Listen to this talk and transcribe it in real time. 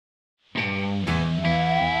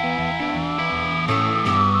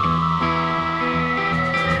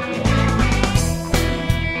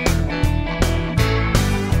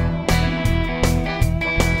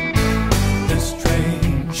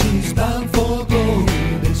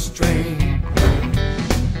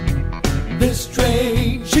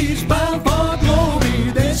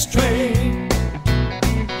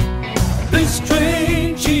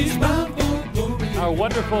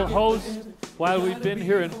while we've been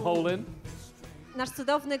here in Poland, nasz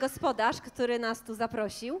cudowny gospodarz, który nas tu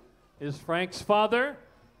zaprosił, is Frank's father,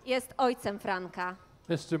 jest ojcem Franka.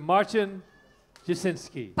 Mr. Marcin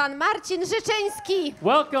Jasinski. Pan Marcin Życzeński.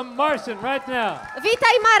 Welcome, Marcin, right now.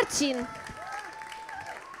 Witaj, Marcin.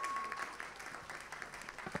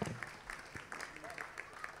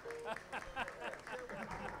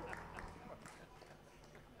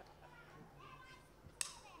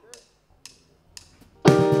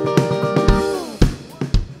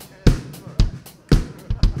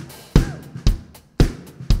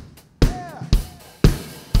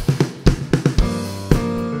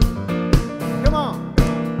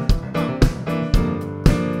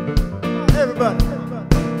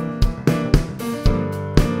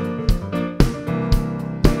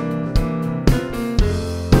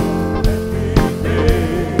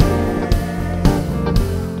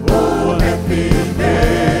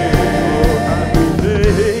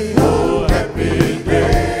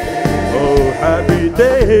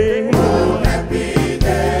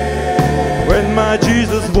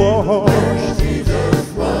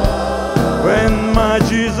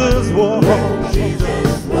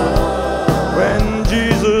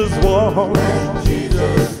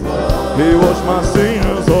 He washed my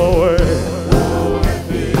sins away.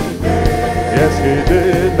 Yes, he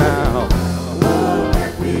did now.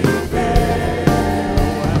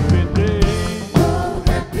 Happy day.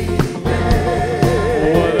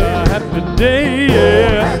 What a happy day,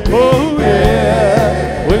 yeah. Oh,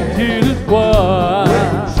 yeah. When Jesus was.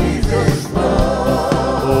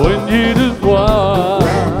 When Jesus was.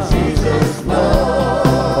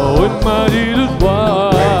 When my Jesus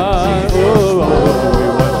was.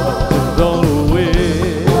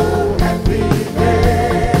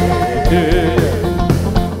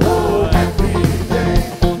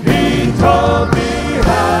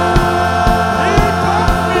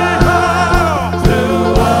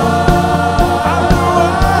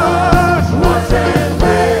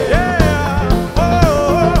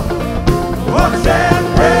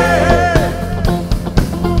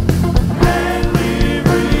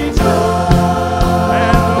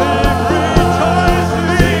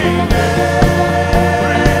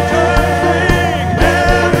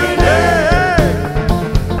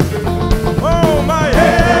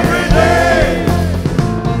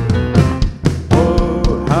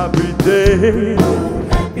 Happy day,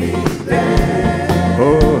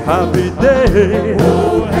 oh happy day,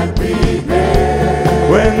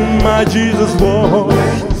 when my Jesus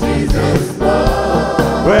washed,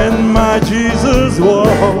 when my Jesus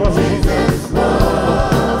washed,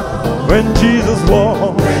 when Jesus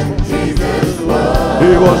washed,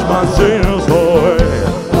 he washed my sins away.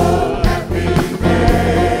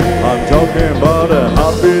 I'm talking about a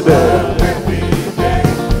happy day.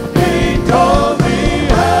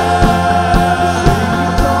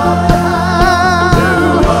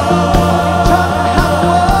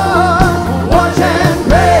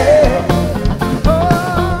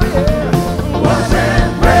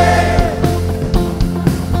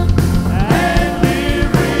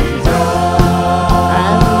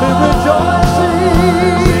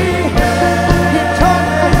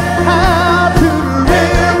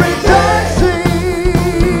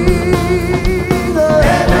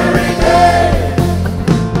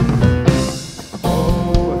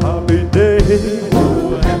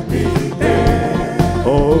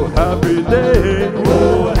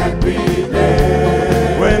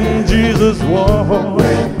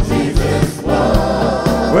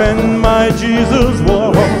 When my Jesus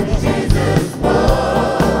washed,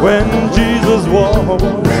 when Jesus washed,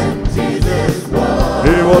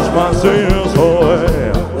 he washed my sins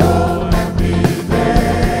away.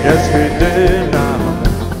 Yes, he did now.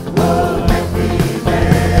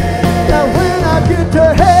 Now when I get to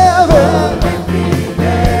heaven,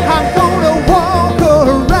 I'm gonna walk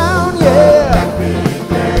around, yeah.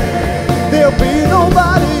 There'll be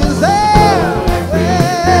nobody there.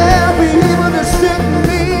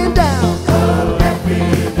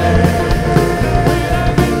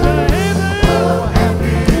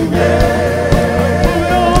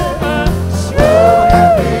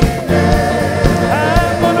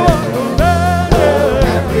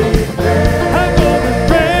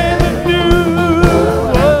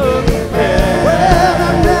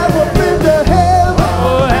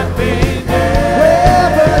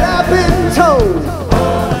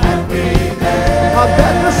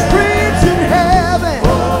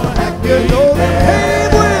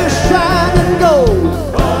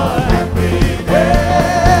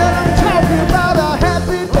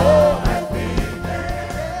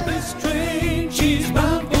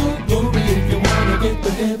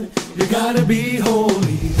 You gotta be whole.